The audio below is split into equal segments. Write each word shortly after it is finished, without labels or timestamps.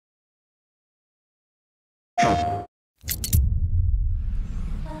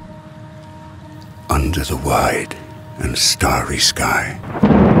Under the wide and starry sky,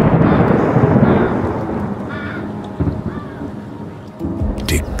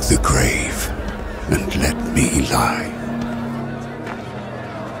 dig the grave and let me lie.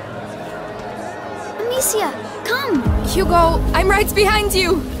 Amicia, come! Hugo, I'm right behind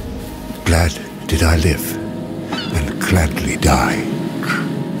you! Glad did I live, and gladly die,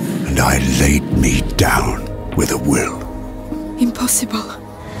 and I laid me down with a will. Impossible.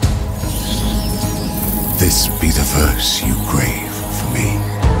 This be the verse you grave for me.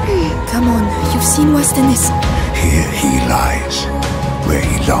 Come on, you've seen worse than this. Here he lies, where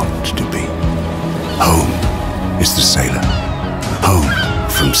he longed to be. Home is the sailor, home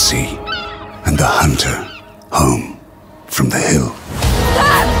from sea, and the hunter, home from the hill.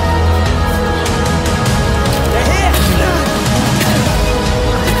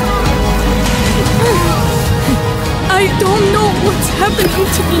 I don't know what's happening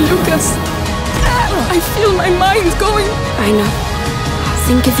to me, Lucas. I feel my mind going. I know.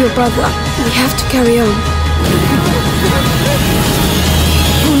 Think of your brother. We have to carry on.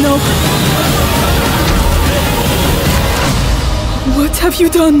 Oh no. What have you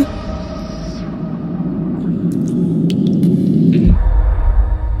done?